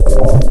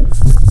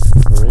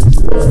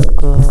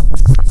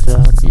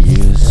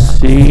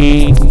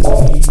see.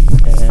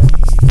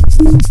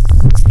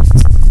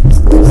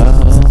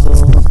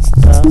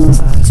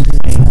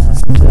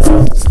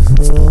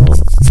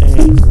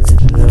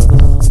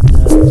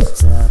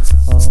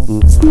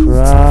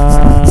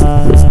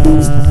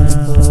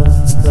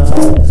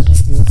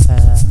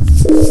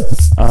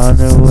 On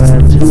a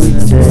wintry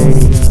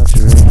daydream,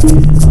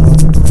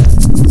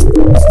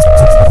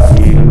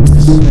 you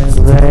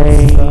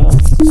slay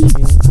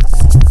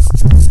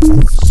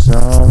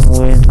some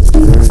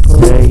winter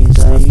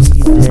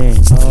daisy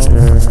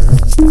danger,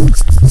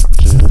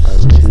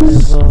 just to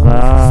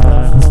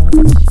smile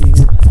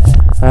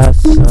at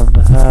some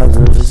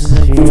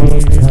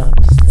hallucination.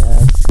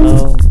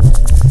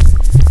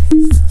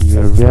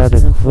 You've got a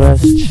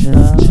question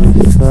to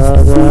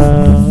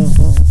follow.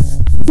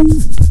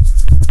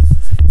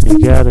 You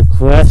got a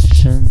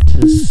question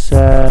to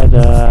set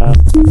up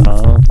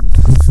on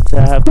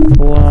step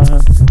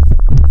one.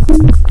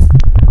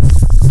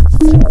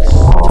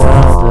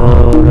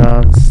 Startled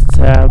on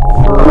step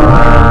one.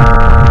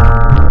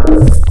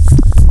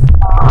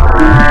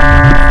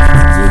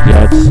 You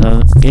got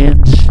some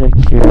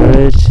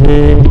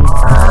insecurity.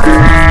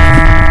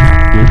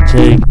 You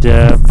take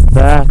them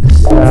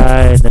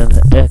backside and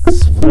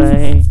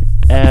explain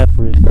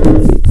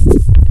everything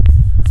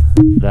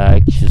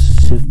like you're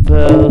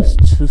supposed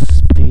to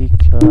speak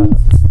of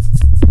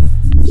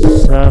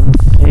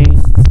something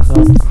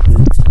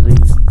concretely,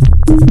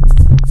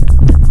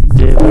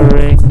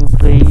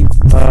 endeavoringly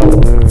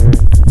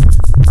powered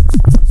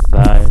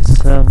by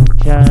some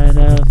kind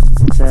of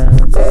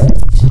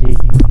density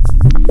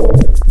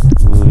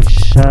who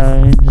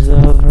shines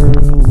over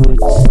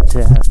wood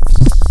steps,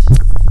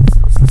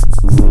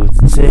 who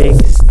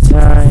takes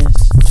time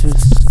to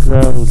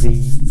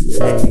slowly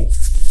take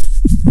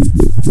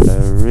a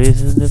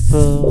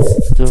reasonable